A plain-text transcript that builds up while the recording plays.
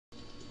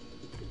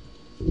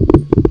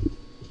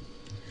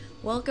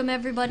Welcome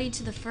everybody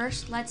to the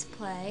first Let's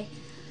Play.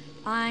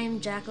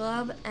 I'm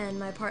Jakelob and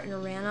my partner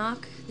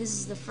Ranoc. This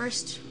is the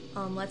first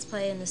Let's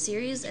Play in the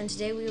series, and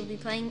today we will be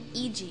playing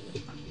EG.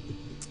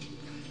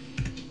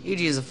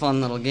 EG is a fun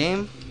little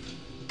game.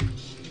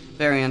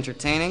 Very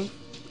entertaining.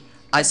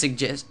 I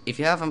suggest, if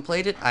you haven't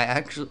played it,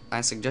 I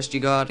suggest you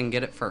go out and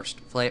get it first.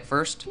 Play it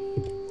first.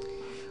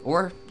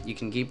 Or you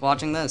can keep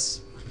watching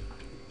this.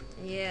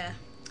 Yeah.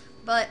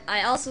 But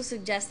I also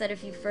suggest that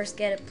if you first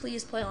get it,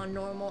 please play on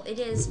normal. It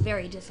is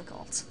very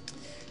difficult.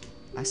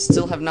 I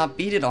still have not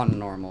beat it on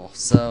normal,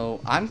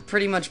 so I'm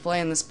pretty much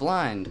playing this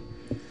blind.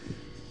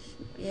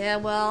 Yeah,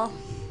 well,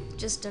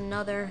 just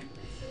another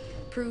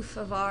proof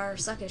of our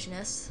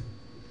suckishness.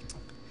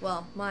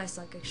 Well, my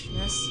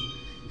suckishness.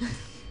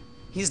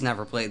 He's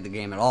never played the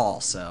game at all,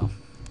 so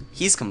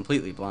he's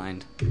completely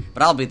blind.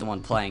 But I'll be the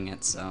one playing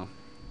it, so.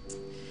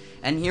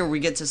 And here we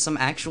get to some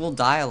actual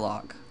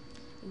dialogue.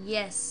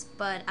 Yes,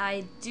 but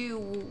I do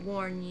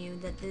warn you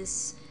that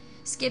this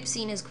skip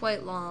scene is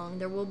quite long.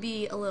 There will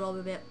be a little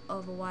bit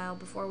of a while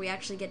before we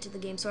actually get to the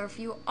game, so if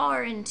you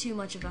are in too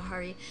much of a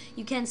hurry,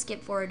 you can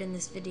skip forward in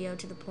this video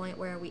to the point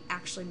where we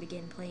actually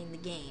begin playing the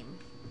game.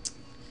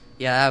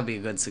 Yeah, that would be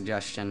a good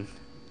suggestion.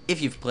 If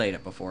you've played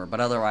it before, but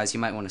otherwise you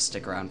might want to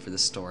stick around for the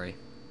story.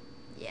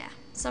 Yeah,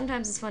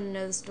 sometimes it's fun to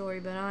know the story,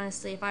 but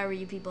honestly, if I were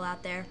you people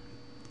out there,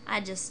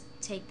 I'd just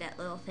take that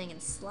little thing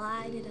and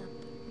slide it up.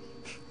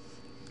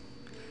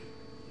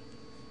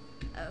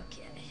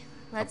 Okay,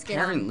 let's get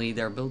on. Apparently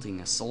they're building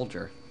a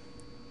soldier.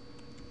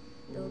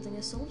 Building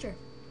a soldier.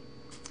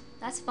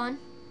 That's fun,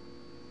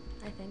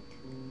 I think.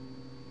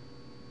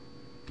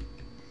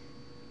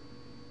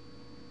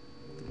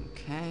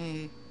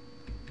 Okay.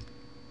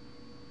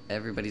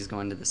 Everybody's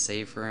going to the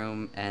safe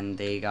room, and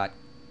they got...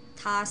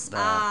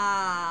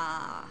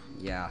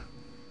 Yeah.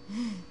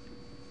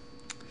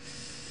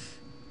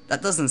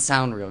 That doesn't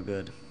sound real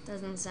good.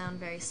 Doesn't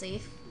sound very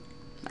safe.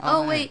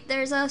 Oh, Oh wait,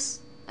 there's us.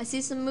 I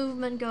see some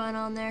movement going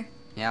on there.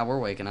 Yeah, we're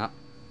waking up.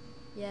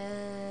 Yay.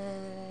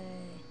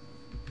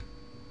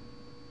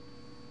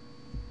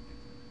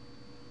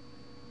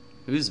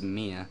 Who's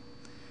Mia?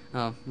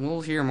 Oh,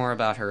 we'll hear more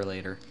about her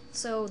later.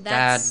 So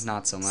that's... Dad,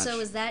 not so much. So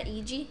is that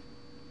EG?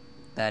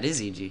 That is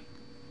EG.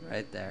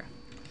 Right there.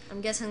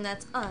 I'm guessing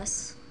that's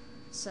us.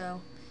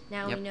 So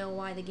now Yep. we know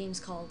why the game's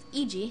called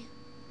EG.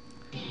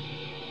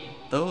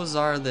 Those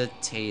are the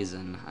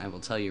Tazen, I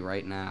will tell you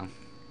right now.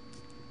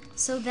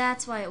 So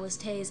that's why it was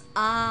Tase.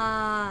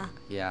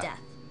 Yeah.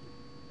 Death.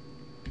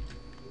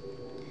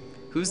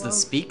 Who's the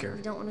speaker?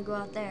 We don't want to go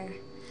out there.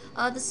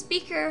 The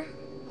speaker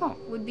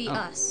would be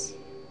us.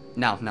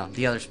 No,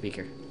 the other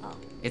speaker. Oh.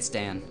 It's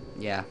Dan.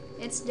 Yeah.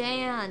 It's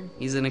Dan.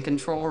 He's in a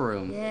control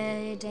room.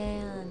 Yay,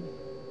 Dan.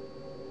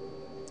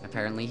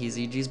 Apparently he's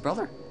EG's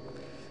brother.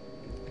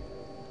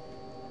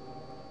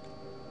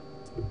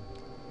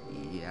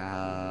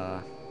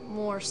 Yeah.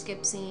 More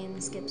skip scene.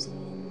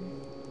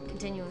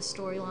 Continuous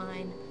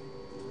storyline.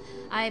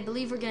 I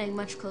believe we're getting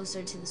much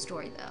closer to the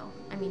story, though.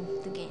 I mean,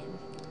 the game.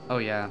 Oh,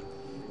 yeah.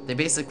 They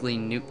basically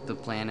nuked the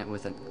planet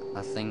with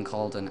a thing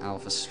called an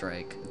Alpha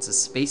Strike. It's a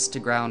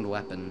space-to-ground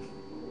weapon.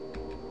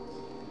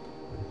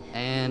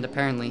 And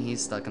apparently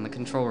he's stuck in the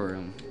control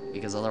room,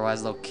 because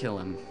otherwise they'll kill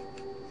him.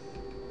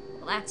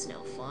 Well, that's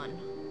no fun.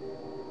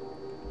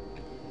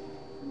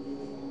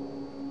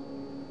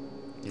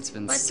 It's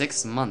been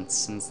 6 months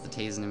since the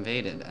Tazen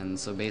invaded, and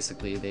so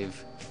basically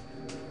they've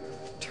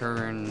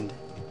turned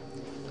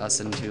us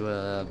into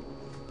a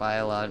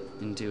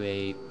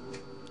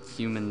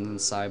human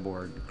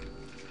cyborg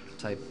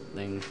type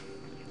thing.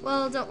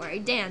 Well, don't worry,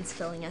 Dan's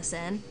filling us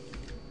in.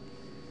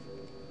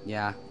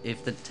 Yeah,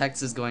 if the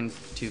text is going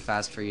too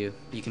fast for you,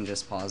 you can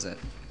just pause it.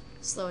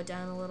 Slow it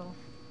down a little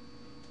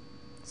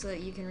so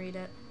that you can read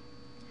it.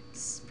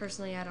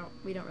 Personally,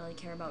 we don't really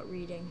care about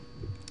reading.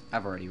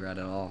 I've already read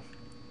it all.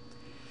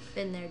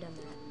 Been there, done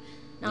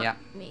that. Not Yeah.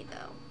 me,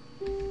 though.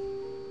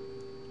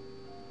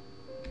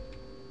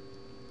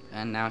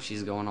 And now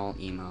she's going all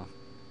emo.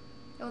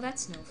 Oh,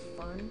 that's no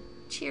fun.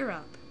 Cheer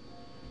up.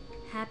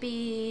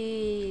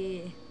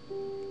 Happy...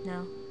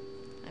 No,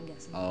 I'm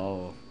guessing.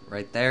 Oh,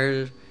 right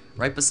there,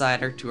 right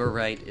beside her to her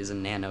right is a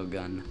nano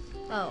gun.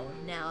 Oh,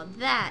 now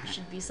that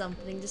should be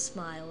something to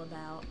smile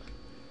about.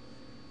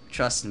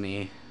 Trust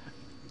me,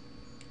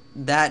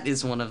 that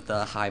is one of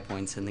the high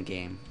points in the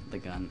game, the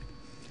gun.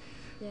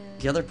 Yeah.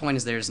 The other point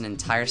is there's an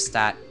entire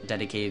stat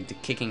dedicated to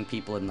kicking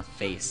people in the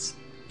face.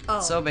 Oh,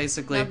 So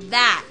basically, now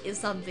that is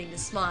something to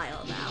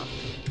smile about.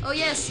 Oh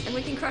yes, and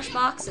we can crush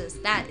boxes.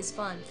 That is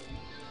fun.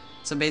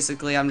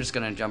 I'm just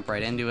gonna jump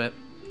right into it.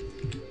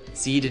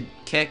 Z to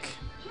kick,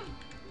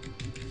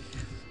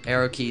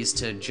 arrow keys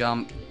to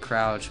jump,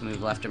 crouch,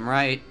 move left and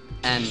right,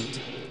 and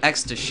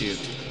X to shoot.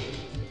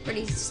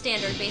 Pretty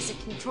standard basic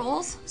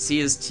controls. C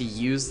is to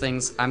use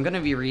things. I'm gonna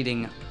be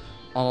reading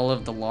all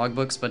of the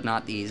logbooks, but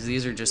not these.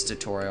 These are just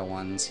tutorial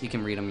ones. You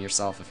can read them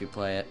yourself if you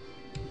play it.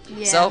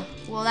 Yeah. So,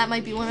 well, that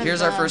might be one of here's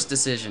the our first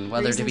decision,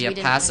 whether to be a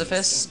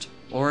pacifist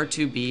or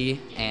to be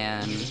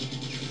an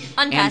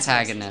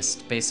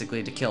antagonist,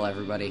 basically to kill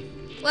everybody.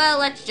 Well,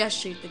 let's just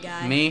shoot the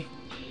guy. Me?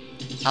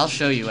 I'll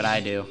show you what I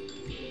do.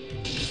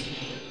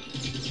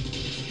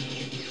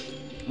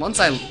 Once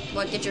I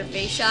Get your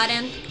face shot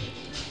in?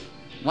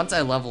 Once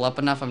I level up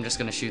enough, I'm just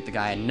gonna shoot the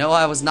guy. And no,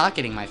 I was not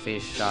getting my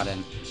face shot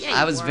in. Yeah,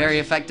 I was were. very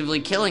effectively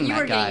killing You that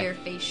were guy. getting your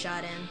face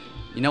shot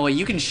in. You know what?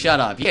 You can shut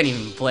up. You can't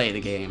even play the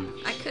game.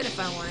 I could if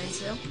I wanted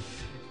to.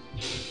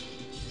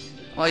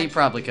 Well, you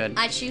probably could.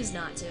 I choose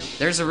not to.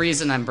 There's a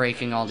reason I'm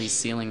breaking all these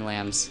ceiling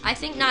lamps. I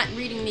think not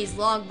reading these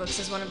logbooks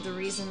is one of the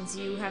reasons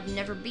you have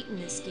never beaten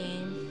this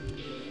game.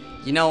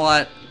 You know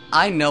what?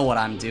 I know what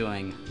I'm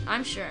doing.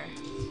 I'm sure.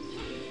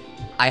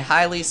 I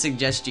highly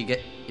suggest you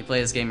play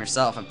this game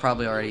yourself. I've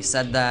probably already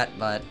said that,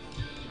 but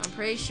I'm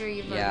pretty sure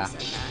you've Yeah.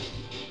 already said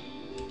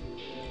that.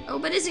 Oh,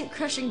 but isn't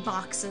crushing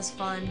boxes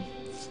fun?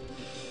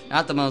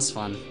 not the most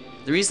fun.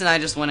 The reason I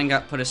just went and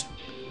got put a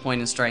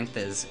point in strength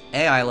is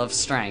A, I love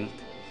strength,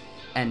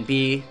 and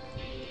B,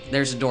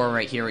 there's a door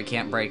right here we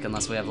can't break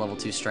unless we have level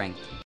 2 strength.